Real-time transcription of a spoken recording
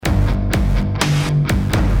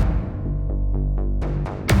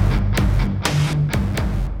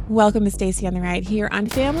Welcome to Stacy on the Right here on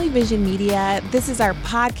Family Vision Media. This is our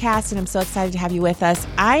podcast, and I'm so excited to have you with us.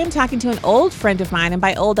 I am talking to an old friend of mine, and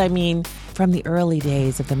by old, I mean from the early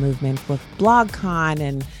days of the movement with BlogCon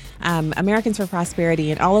and Americans for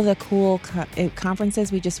Prosperity and all of the cool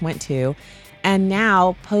conferences we just went to. And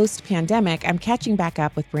now, post-pandemic, I'm catching back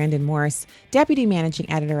up with Brandon Morse, Deputy Managing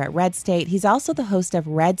Editor at Red State. He's also the host of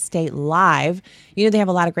Red State Live. You know, they have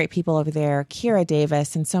a lot of great people over there, Kira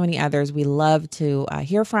Davis and so many others we love to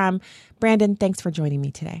hear from. Brandon, thanks for joining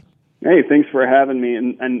me today. Hey, thanks for having me.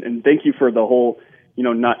 And thank you for the whole,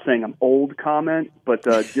 not saying I'm old comment, but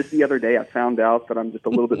just the other day I found out that I'm just a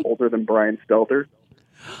little bit older than Brian Stelter.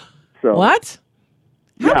 So, what?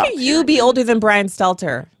 How can you be older than Brian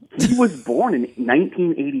Stelter? He was born in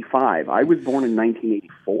 1985. I was born in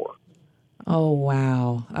 1984. Oh,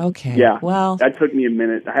 wow. Okay. Yeah. Well, that took me a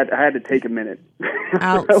minute. I had to take a minute.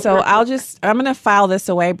 I'm going to file this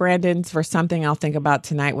away, Brandon, for something I'll think about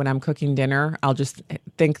tonight when I'm cooking dinner. I'll just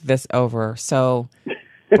think this over. So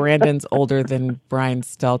Brandon's older than Brian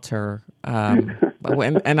Stelter.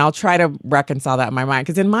 And I'll try to reconcile that in my mind.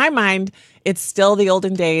 Because in my mind, it's still the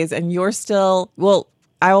olden days and you're still, I'll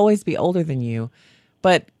always be older than you.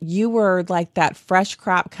 But you were like that fresh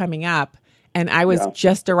crop coming up, and I was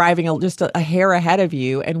just arriving just a hair ahead of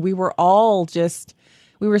you. And we were all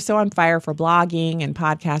we were so on fire for blogging and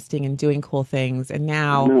podcasting and doing cool things. And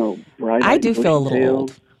now I do feel a little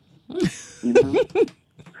old.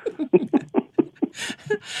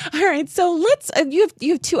 All right. So let's, you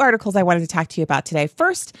have two articles I wanted to talk to you about today.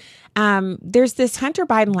 First, there's this Hunter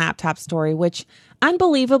Biden laptop story, which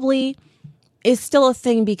unbelievably is still a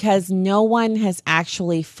thing because no one has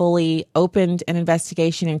actually fully opened an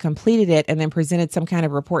investigation and completed it and then presented some kind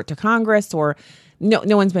of report to Congress, or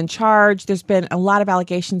no one's been charged. There's been a lot of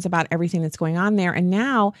allegations about everything that's going on there. And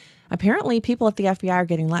now apparently people at the FBI are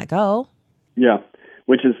getting let go. Yeah,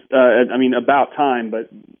 which is, about time.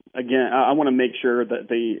 But again, I want to make sure that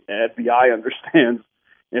the FBI understands,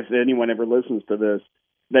 if anyone ever listens to this,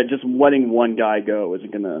 that just letting one guy go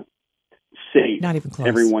isn't going to sate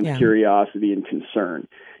everyone's curiosity and concern.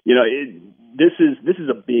 This is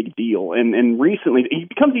a big deal, and recently it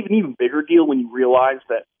becomes an even bigger deal when you realize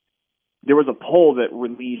that there was a poll that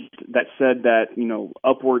released that said that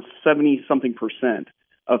upwards 70-something%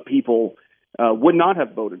 of people would not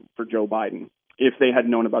have voted for Joe Biden if they had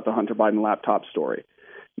known about the Hunter Biden laptop story.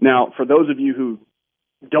 Now, for those of you who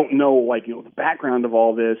don't know, the background of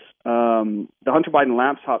all this, the Hunter Biden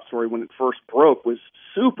laptop story, when it first broke, was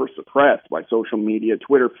super suppressed by social media.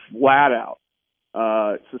 Twitter flat out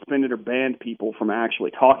suspended or banned people from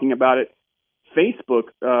actually talking about it.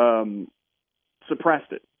 Facebook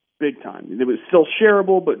suppressed it big time. It was still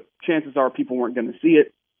shareable, but chances are people weren't going to see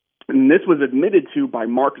it. And this was admitted to by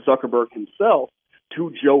Mark Zuckerberg himself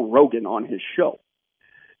to Joe Rogan on his show.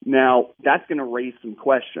 Now, that's going to raise some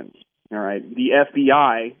questions. All right. The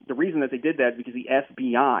FBI, the reason that they did that is because the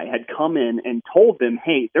FBI had come in and told them,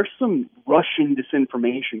 hey, there's some Russian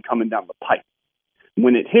disinformation coming down the pipe.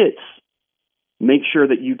 When it hits, make sure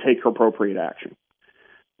that you take appropriate action,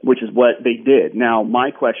 which is what they did. Now,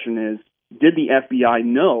 my question is, did the FBI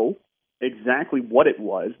know exactly what it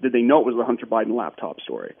was? Did they know it was the Hunter Biden laptop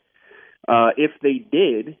story? If they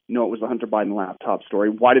did know it was the Hunter Biden laptop story,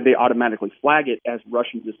 why did they automatically flag it as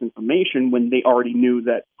Russian disinformation when they already knew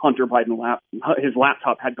that Hunter Biden his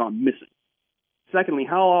laptop had gone missing? Secondly,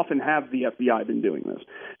 how often have the FBI been doing this?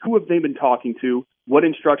 Who have they been talking to? What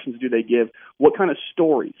instructions do they give? What kind of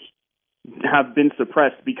stories have been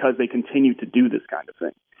suppressed because they continue to do this kind of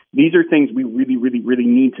thing? These are things we really, really, really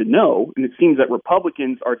need to know. And it seems that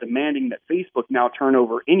Republicans are demanding that Facebook now turn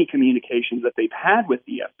over any communications that they've had with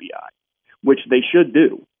the FBI, which they should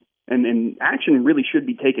do. And action really should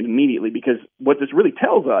be taken immediately, because what this really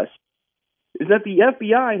tells us is that the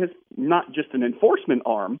FBI is not just an enforcement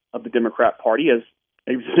arm of the Democrat Party, as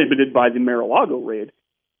exhibited by the Mar-a-Lago raid,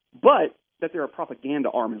 but that they're a propaganda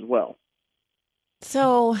arm as well.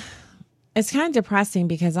 So it's kind of depressing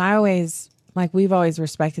because we've always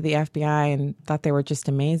respected the FBI and thought they were just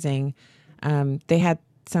amazing. They had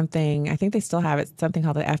something, I think they still have it, something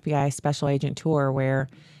called the FBI Special Agent Tour, where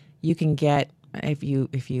you can get, if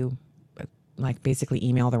you basically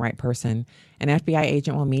email the right person, an FBI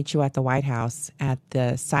agent will meet you at the White House at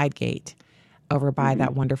the side gate over by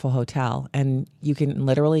that wonderful hotel. And you can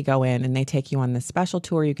literally go in and they take you on this special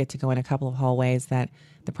tour. You get to go in a couple of hallways that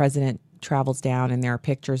the president travels down, and there are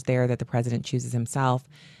pictures there that the president chooses himself.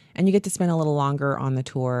 And you get to spend a little longer on the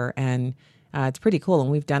tour. And it's pretty cool.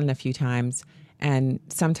 And we've done it a few times. And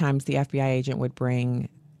sometimes the FBI agent would bring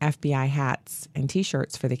FBI hats and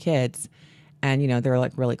T-shirts for the kids. and they're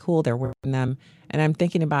like really cool. They're wearing them, and I'm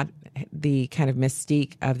thinking about the kind of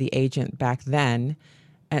mystique of the agent back then.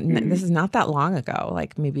 And this is not that long ago,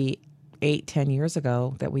 like maybe 8-10 years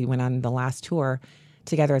ago, that we went on the last tour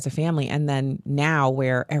together as a family. And then now,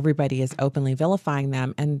 where everybody is openly vilifying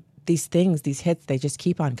them, and these things, these hits, they just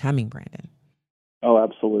keep on coming, Brandon. Oh,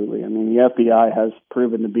 absolutely. I mean, the FBI has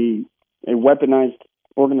proven to be a weaponized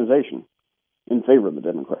organization in favor of the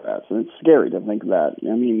Democrats, and it's scary to think that.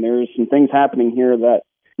 I mean, there's some things happening here that,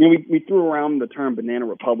 we threw around the term banana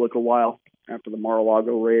republic a while after the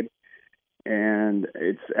Mar-a-Lago raid, and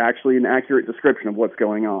it's actually an accurate description of what's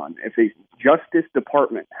going on. If a Justice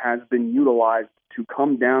Department has been utilized to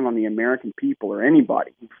come down on the American people or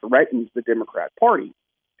anybody who threatens the Democrat Party,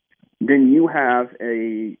 then you have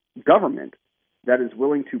a government that is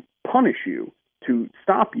willing to punish you, to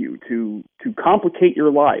stop you, to complicate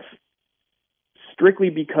your life, strictly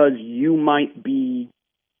because you might be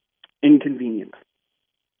inconvenient.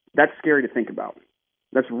 That's scary to think about.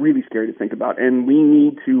 That's really scary to think about. And we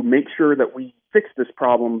need to make sure that we fix this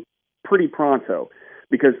problem pretty pronto,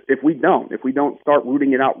 because if we don't start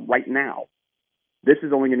rooting it out right now, this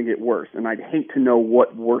is only going to get worse. And I'd hate to know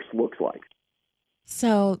what worse looks like.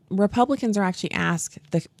 So Republicans are actually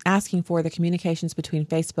asking for the communications between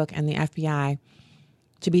Facebook and the FBI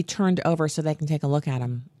to be turned over so they can take a look at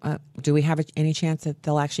them. Do we have any chance that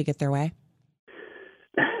they'll actually get their way?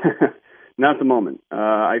 Not at the moment.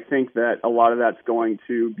 I think that a lot of that's going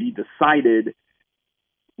to be decided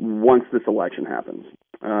once this election happens.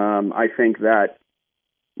 I think that,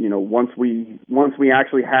 once we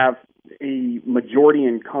actually have a majority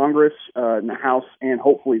in Congress, in the House, and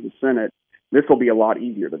hopefully the Senate, this will be a lot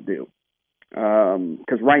easier to do.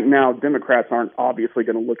 Because right now, Democrats aren't obviously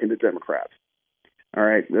going to look into Democrats. All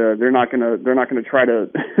right, they're not going to try to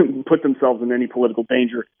put themselves in any political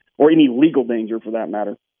danger or any legal danger for that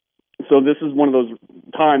matter. So this is one of those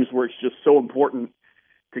times where it's just so important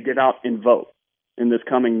to get out and vote in this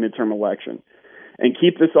coming midterm election, and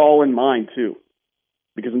keep this all in mind too,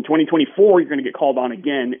 because in 2024 you're going to get called on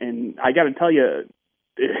again, and I got to tell you,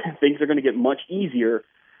 things are going to get much easier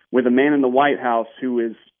with a man in the White House who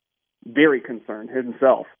is very concerned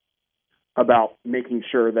himself about making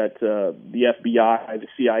sure that the FBI, the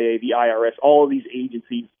CIA, the IRS, all of these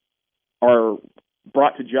agencies are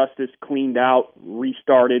brought to justice, cleaned out,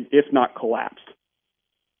 restarted, if not collapsed.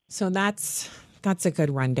 So that's a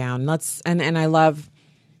good rundown. And I love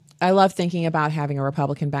thinking about having a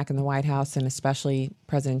Republican back in the White House, and especially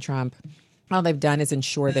President Trump. All they've done is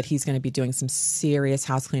ensure that he's going to be doing some serious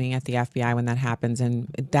house cleaning at the FBI when that happens, and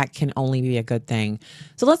that can only be a good thing.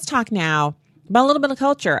 So let's talk now about a little bit of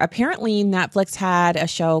culture. Apparently, Netflix had a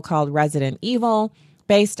show called Resident Evil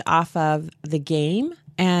based off of the game,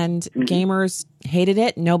 and gamers hated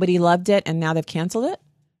it. Nobody loved it, and now they've canceled it.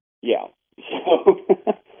 Yeah. So,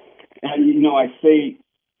 I say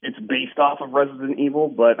it's based off of Resident Evil,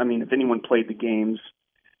 but I mean, if anyone played the games,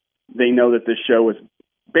 they know that this show was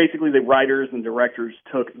basically the writers and directors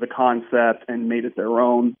took the concept and made it their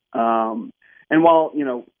own. And while,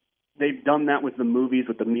 they've done that with the movies,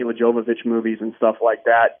 with the Mila Jovovich movies and stuff like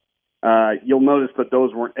that, you'll notice that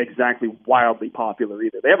those weren't exactly wildly popular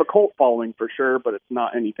either. They have a cult following for sure, but it's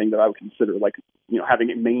not anything that I would consider like, having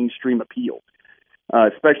a mainstream appeal,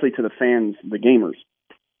 especially to the fans, the gamers.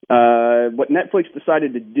 What Netflix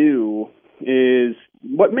decided to do is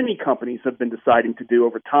what many companies have been deciding to do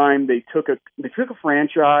over time. They took a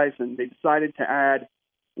franchise and they decided to add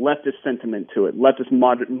leftist sentiment to it, leftist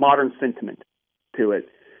modern sentiment to it.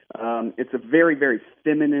 It's a very, very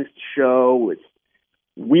feminist show. It's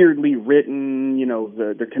weirdly written.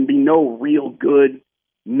 There can be no real good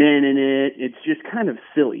men in it. It's just kind of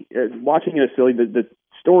silly. Watching it is silly. The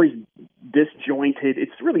story's disjointed.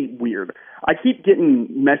 It's really weird. I keep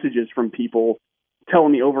getting messages from people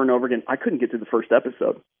telling me over and over again, I couldn't get to the first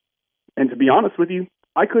episode. And to be honest with you,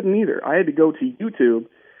 I couldn't either. I had to go to YouTube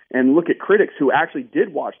and look at critics who actually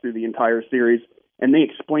did watch through the entire series, and they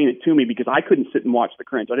explain it to me because I couldn't sit and watch the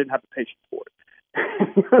cringe. I didn't have the patience for it.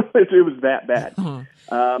 It was that bad.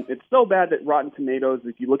 It's so bad that Rotten Tomatoes,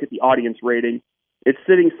 if you look at the audience rating, it's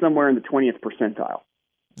sitting somewhere in the 20th percentile.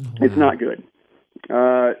 It's not good.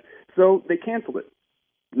 So they canceled it.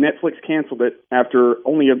 Netflix canceled it after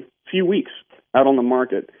only a few weeks out on the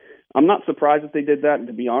market. I'm not surprised that they did that, and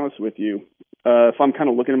to be honest with you, if I'm kind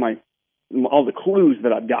of looking at all the clues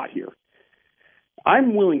that I've got here,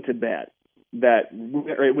 I'm willing to bet that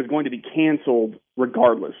it was going to be canceled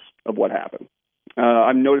regardless of what happened.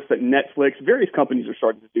 I've noticed that Netflix, various companies are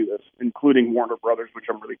starting to do this, including Warner Brothers, which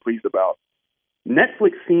I'm really pleased about.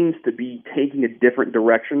 Netflix seems to be taking a different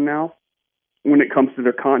direction now when it comes to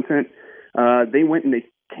their content. They went and they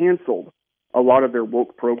canceled a lot of their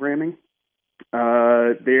woke programming. They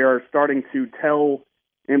are starting to tell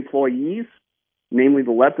employees, namely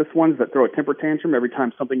the leftist ones that throw a temper tantrum every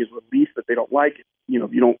time something is released that they don't like.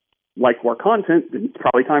 If you don't like our content, then it's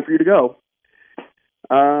probably time for you to go.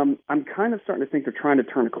 I'm kind of starting to think they're trying to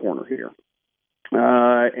turn a corner here.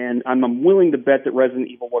 And I'm willing to bet that Resident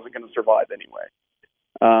Evil wasn't going to survive anyway.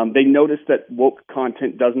 They noticed that woke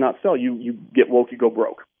content does not sell. You get woke, you go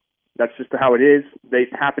broke. That's just how it is. They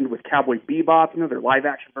happened with Cowboy Bebop, their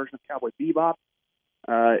live-action version of Cowboy Bebop.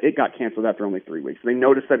 It got canceled after only 3 weeks. They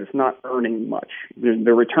noticed that it's not earning much.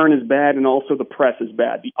 The return is bad, and also the press is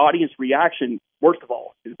bad. The audience reaction, worst of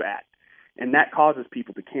all, is bad. And that causes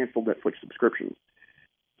people to cancel Netflix subscriptions.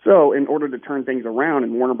 So in order to turn things around,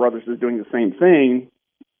 and Warner Brothers is doing the same thing,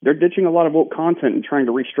 they're ditching a lot of woke content and trying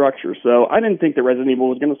to restructure. So I didn't think that Resident Evil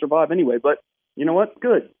was going to survive anyway, but you know what?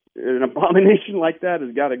 Good. An abomination like that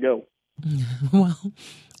has got to go. Well,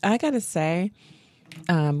 I got to say,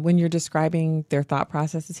 when you're describing their thought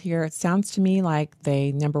processes here, it sounds to me like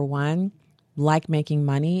they, number one, like making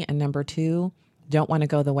money, and number two, don't want to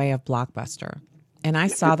go the way of Blockbuster. And I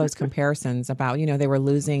saw those comparisons about, they were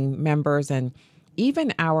losing members, and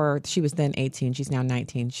even she was then 18, she's now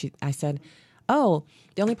 19. I said, oh,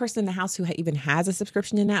 the only person in the house who even has a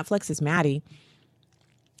subscription to Netflix is Maddie.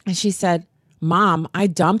 And she said, Mom, I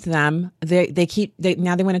dumped them. Now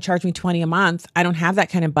they want to charge me $20 a month. I don't have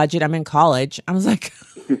that kind of budget. I'm in college. I was like,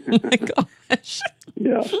 oh my gosh.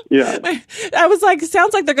 Yeah. I was like,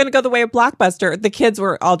 sounds like they're going to go the way of Blockbuster. The kids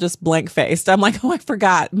were all just blank faced. I'm like, oh, I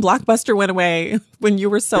forgot. Blockbuster went away when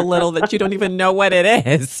you were so little that you don't even know what it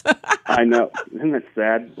is. I know. Isn't that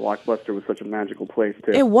sad? Blockbuster was such a magical place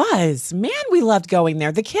too. It was. Man, we loved going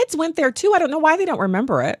there. The kids went there too. I don't know why they don't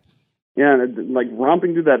remember it. Yeah, and like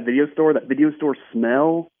romping through that video store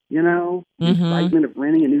smell, the excitement of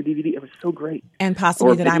renting a new DVD. It was so great. And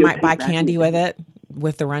possibly that I might buy candy with it,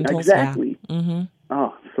 with the rentals. Exactly. Yeah. Mm-hmm.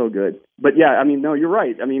 Oh, so good. But yeah, no, you're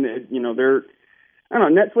right. I don't know,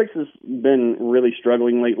 Netflix has been really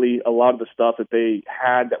struggling lately. A lot of the stuff that they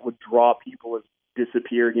had that would draw people has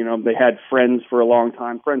disappeared. They had Friends for a long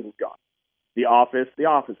time. Friends is gone. The Office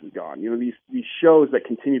is gone. These shows that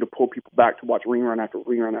continue to pull people back to watch rerun after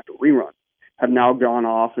rerun after rerun have now gone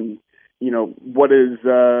off. And, what do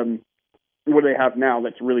they have now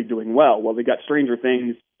that's really doing well? Well, they got Stranger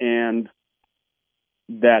Things, and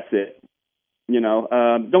that's it.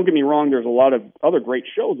 Don't get me wrong. There's a lot of other great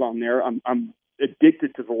shows on there. I'm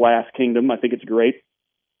addicted to The Last Kingdom. I think it's great.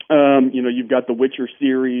 You've got the Witcher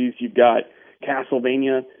series, you've got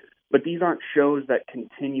Castlevania. But these aren't shows that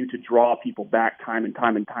continue to draw people back time and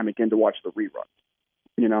time and time again to watch the reruns,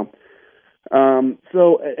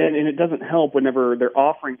 So it doesn't help whenever they're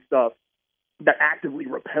offering stuff that actively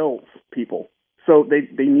repels people. So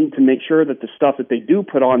they need to make sure that the stuff that they do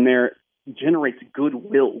put on there generates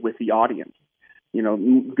goodwill with the audience.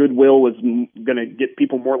 Goodwill is going to get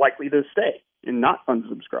people more likely to stay and not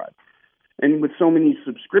unsubscribe. And with so many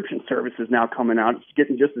subscription services now coming out, it's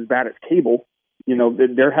getting just as bad as cable.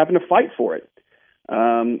 They're having to fight for it.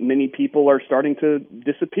 Many people are starting to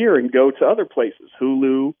disappear and go to other places.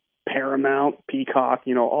 Hulu, Paramount, Peacock,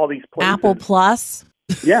 all these places. Apple Plus.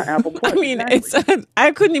 Yeah, Apple Plus. Exactly.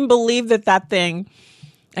 I couldn't even believe that thing.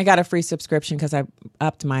 I got a free subscription because I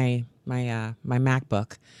upped my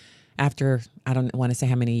MacBook after, I don't want to say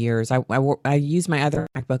how many years. I used my other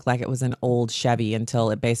MacBook like it was an old Chevy until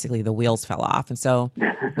it basically the wheels fell off. And so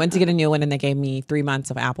went to get a new one, and they gave me 3 months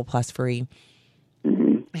of Apple Plus free.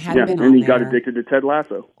 Mm-hmm. And you got addicted to Ted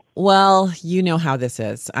Lasso. Well, you know how this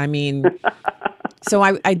is. So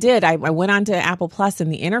I did. I went on to Apple Plus,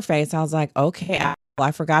 and the interface, I was like, okay, Apple,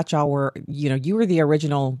 I forgot y'all were, you were the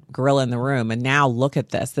original gorilla in the room, and now look at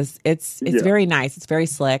this. It's very nice. It's very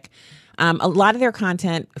slick. A lot of their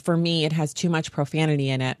content, for me, it has too much profanity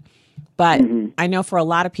in it. But I know for a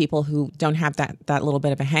lot of people who don't have that little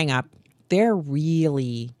bit of a hang up, they're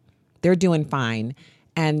doing fine.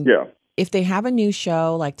 And if they have a new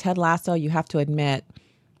show like Ted Lasso, you have to admit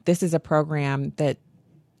this is a program that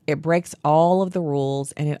it breaks all of the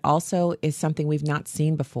rules, and it also is something we've not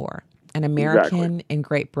seen before. An American in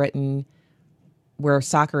Great Britain, where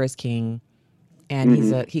soccer is king, and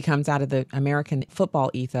he comes out of the American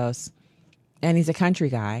football ethos, and he's a country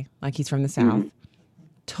guy, like he's from the South.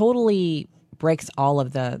 Totally breaks all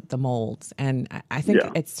of the molds, and I think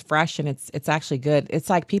it's fresh, and it's actually good. It's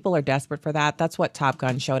like people are desperate for that. That's what Top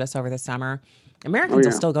Gun showed us over the summer. Americans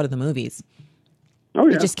will still go to the movies. Oh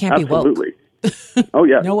yeah, it just can't be woke. Oh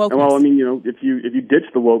yeah. No wokeness. Well, if you ditch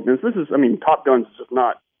the wokeness, this is. Top Gun's just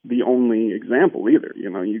not the only example either.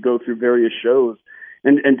 You go through various shows,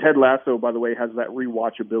 and Ted Lasso, by the way, has that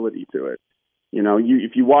rewatchability to it.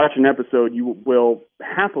 If you watch an episode, you will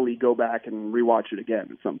happily go back and rewatch it again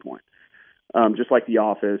at some point. Just like The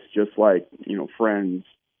Office, just like, Friends,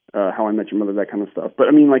 How I Met Your Mother, that kind of stuff. But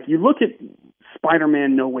I mean, like, you look at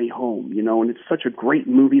Spider-Man No Way Home, and it's such a great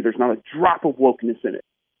movie. There's not a drop of wokeness in it.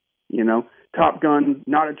 Top Gun,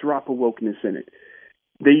 not a drop of wokeness in it.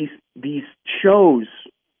 These shows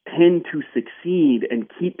tend to succeed and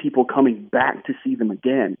keep people coming back to see them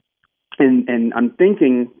again. And I'm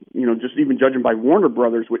thinking, just even judging by Warner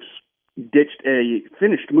Brothers, which ditched a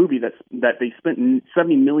finished movie that they spent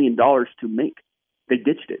 $70 million to make. They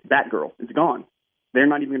ditched it. Batgirl is gone. They're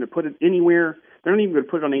not even going to put it anywhere. They're not even going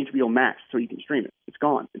to put it on HBO Max so you can stream it. It's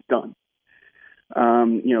gone. It's done.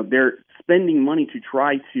 They're spending money to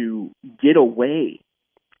try to get away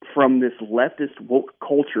from this leftist woke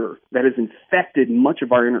culture that has infected much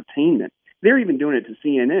of our entertainment. They're even doing it to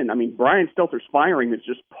CNN. I mean, Brian Stelter's firing is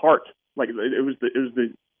just part. Like, it was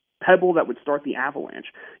the pebble that would start the avalanche.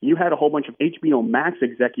 You had a whole bunch of HBO Max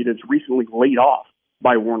executives recently laid off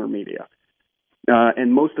by Warner Media,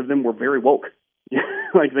 and most of them were very woke.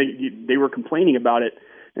 Like, they were complaining about it,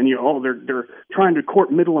 and they're trying to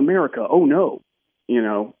court middle America. Oh no,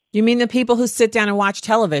 You mean the people who sit down and watch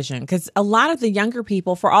television? Because a lot of the younger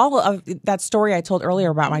people, for all of that story I told earlier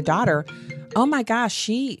about my daughter, oh my gosh,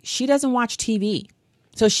 she doesn't watch TV.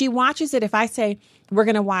 So she watches it. If I say we're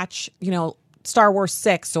going to watch, Star Wars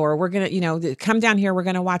 6, or we're going to, come down here, we're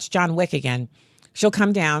going to watch John Wick again. She'll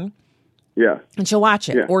come down. Yeah. And she'll watch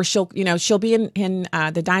it. Yeah. Or she'll be in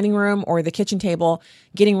the dining room or the kitchen table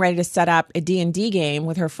getting ready to set up a D&D game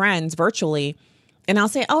with her friends virtually. And I'll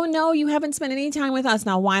say, oh, no, you haven't spent any time with us.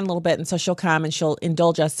 And I'll whine a little bit. And so she'll come and she'll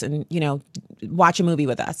indulge us and, watch a movie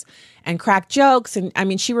with us and crack jokes. And I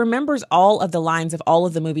mean, she remembers all of the lines of all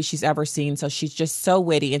of the movies she's ever seen. So she's just so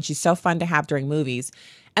witty and she's so fun to have during movies.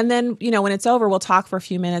 And then, when it's over, we'll talk for a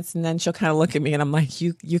few minutes and then she'll kind of look at me and I'm like,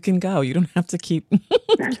 you can go. You don't have to keep,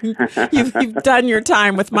 you've done your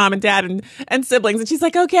time with mom and dad and siblings. And she's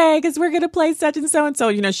like, okay, because we're going to play such and so. And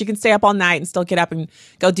so, she can stay up all night and still get up and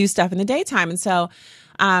go do stuff in the daytime. And so,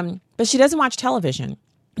 but she doesn't watch television,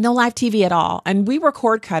 no live TV at all. And we were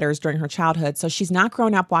cord cutters during her childhood. So she's not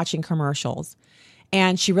grown up watching commercials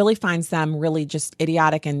and she really finds them really just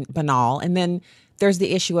idiotic and banal. And then there's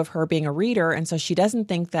the issue of her being a reader. And so she doesn't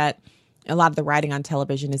think that a lot of the writing on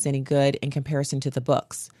television is any good in comparison to the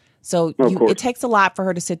books. So it takes a lot for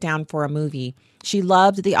her to sit down for a movie. She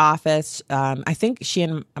loved The Office. I think she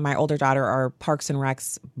and my older daughter are Parks and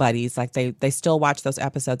Recs buddies. Like they still watch those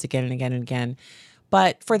episodes again and again and again.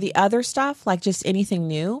 But for the other stuff, like just anything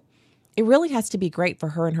new, it really has to be great for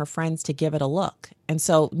her and her friends to give it a look. And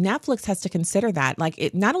so Netflix has to consider that. Like,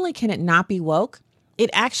 it not only can it not be woke, it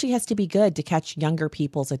actually has to be good to catch younger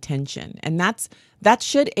people's attention. And that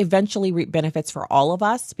should eventually reap benefits for all of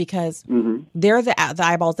us because they're the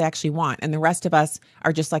eyeballs they actually want. And the rest of us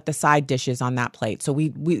are just like the side dishes on that plate. So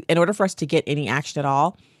we in order for us to get any action at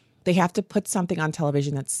all, they have to put something on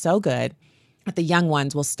television that's so good that the young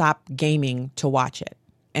ones will stop gaming to watch it.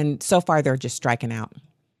 And so far, they're just striking out.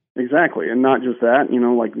 Exactly. And not just that,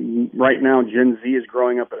 like right now, Gen Z is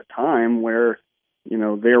growing up at a time where,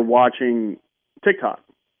 they're watching TikTok.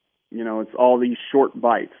 It's all these short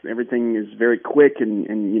bites. Everything is very quick and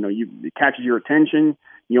it catches your attention.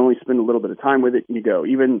 You only spend a little bit of time with it and you go.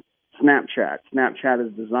 Even Snapchat. Snapchat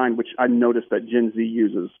is designed, which I noticed that Gen Z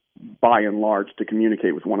uses by and large to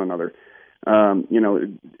communicate with one another.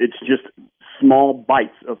 It's just small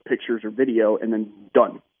bites of pictures or video and then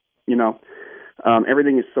done.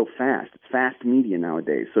 Everything is so fast. It's fast media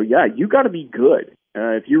nowadays. So yeah, you got to be good.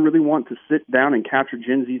 If you really want to sit down and capture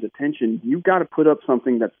Gen Z's attention, you've got to put up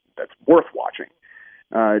something that's worth watching.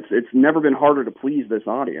 It's never been harder to please this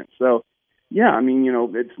audience. So yeah,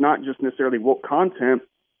 it's not just necessarily woke content.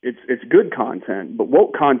 It's good content, but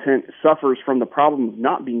woke content suffers from the problem of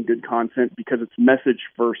not being good content because it's message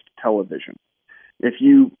first television. If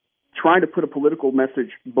you try to put a political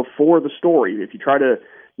message before the story, if you try to,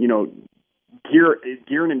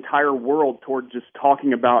 gear an entire world toward just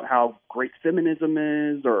talking about how great feminism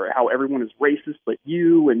is or how everyone is racist but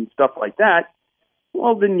you and stuff like that,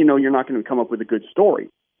 well, then, you're not going to come up with a good story.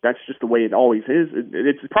 That's just the way it always is.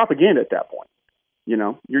 It's propaganda at that point.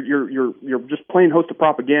 You're just playing host of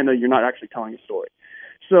propaganda. You're not actually telling a story.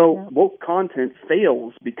 So woke content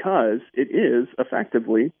fails because it is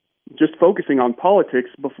effectively just focusing on politics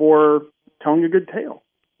before telling a good tale.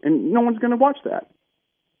 And no one's going to watch that.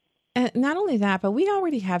 And not only that, but we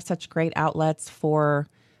already have such great outlets for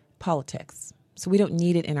politics. So we don't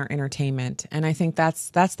need it in our entertainment. And I think that's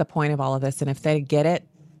the point of all of this. And if they get it,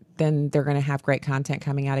 then they're going to have great content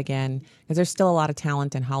coming out again, because there's still a lot of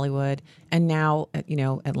talent in Hollywood. And now,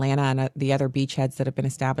 Atlanta and the other beachheads that have been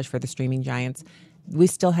established for the streaming giants, we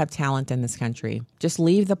still have talent in this country. Just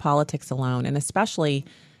leave the politics alone, and especially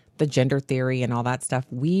the gender theory and all that stuff.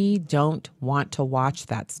 We don't want to watch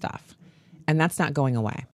that stuff, and that's not going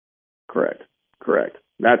away. Correct.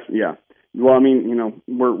 That's, yeah. Well, I mean,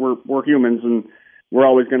 we're humans, and we're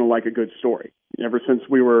always going to like a good story. Ever since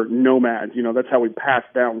we were nomads, that's how we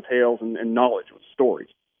passed down tales and knowledge with stories.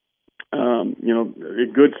 A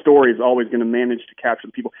good story is always going to manage to capture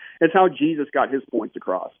people. It's how Jesus got his points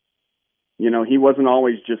across. He wasn't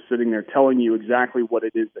always just sitting there telling you exactly what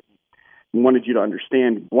it is that he wanted you to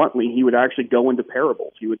understand bluntly. He would actually go into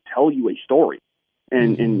parables. He would tell you a story.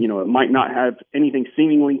 And it might not have anything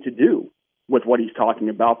seemingly to do with what he's talking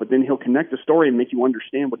about, but then he'll connect the story and make you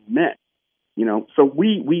understand what he meant. So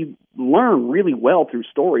we learn really well through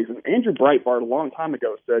stories. And Andrew Breitbart a long time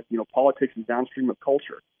ago said, politics is downstream of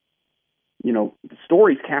culture. The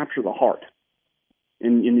stories capture the heart.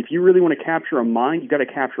 And if you really want to capture a mind, you got to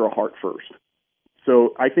capture a heart first.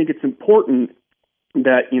 So I think it's important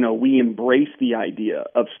that, we embrace the idea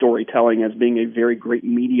of storytelling as being a very great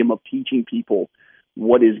medium of teaching people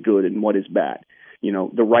what is good and what is bad.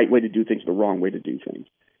 The right way to do things, the wrong way to do things.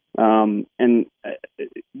 And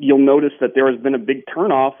you'll notice that there has been a big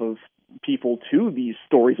turnoff of people to these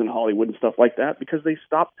stories in Hollywood and stuff like that because they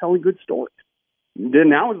stopped telling good stories. Then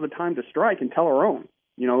now is the time to strike and tell our own.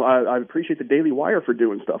 I appreciate the Daily Wire for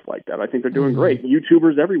doing stuff like that. I think they're doing great.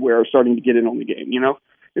 YouTubers everywhere are starting to get in on the game.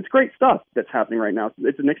 It's great stuff that's happening right now.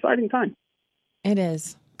 It's an exciting time. It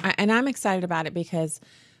is. And I'm excited about it because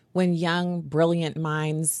when young, brilliant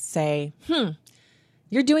minds say,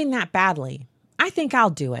 you're doing that badly, I think I'll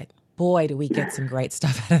do it. Boy, do we get some great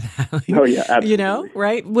stuff out of that. Oh, yeah, absolutely.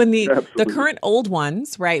 Right? When the current old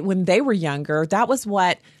ones, right, when they were younger, that was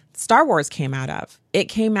what Star Wars came out of. It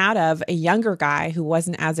came out of a younger guy who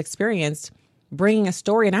wasn't as experienced bringing a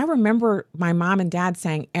story. And I remember my mom and dad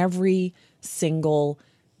saying every single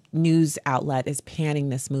news outlet is panning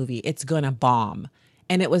this movie. It's going to bomb.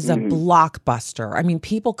 And it was a blockbuster. I mean,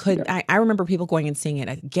 people could, I remember people going and seeing it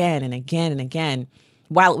again and again and again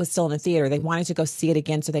while it was still in the theater. They wanted to go see it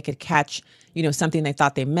again so they could catch, something they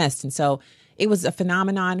thought they missed. And so it was a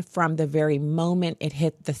phenomenon from the very moment it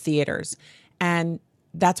hit the theaters. And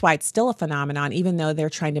that's why it's still a phenomenon, even though they're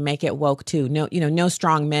trying to make it woke too. No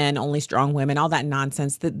strong men, only strong women, all that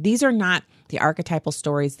nonsense. These are not the archetypal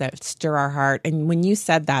stories that stir our heart. And when you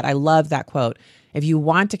said that, I love that quote. If you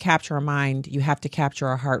want to capture a mind, you have to capture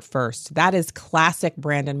a heart first. That is classic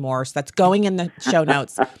Brandon Morse. That's going in the show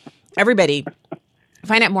notes. Everybody,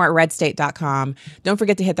 find out more at redstate.com. Don't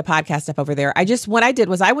forget to hit the podcast up over there. What I did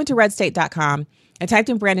was I went to redstate.com. I typed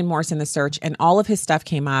in Brandon Morse in the search and all of his stuff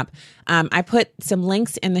came up. I put some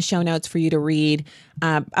links in the show notes for you to read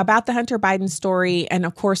about the Hunter Biden story and,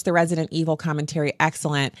 of course, the Resident Evil commentary.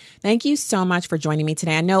 Excellent. Thank you so much for joining me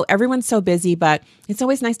today. I know everyone's so busy, but it's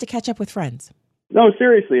always nice to catch up with friends. No,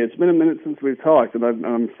 seriously, it's been a minute since we've talked, and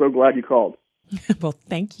I'm so glad you called. Well,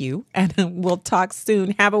 thank you, and we'll talk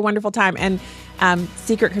soon. Have a wonderful time, and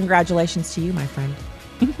secret congratulations to you, my friend.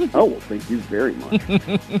 Oh, well, thank you very much.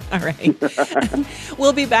 All right.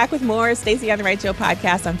 We'll be back with more Stacey on the Right Show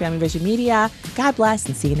podcast on Family Vision Media. God bless,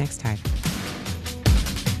 and see you next time.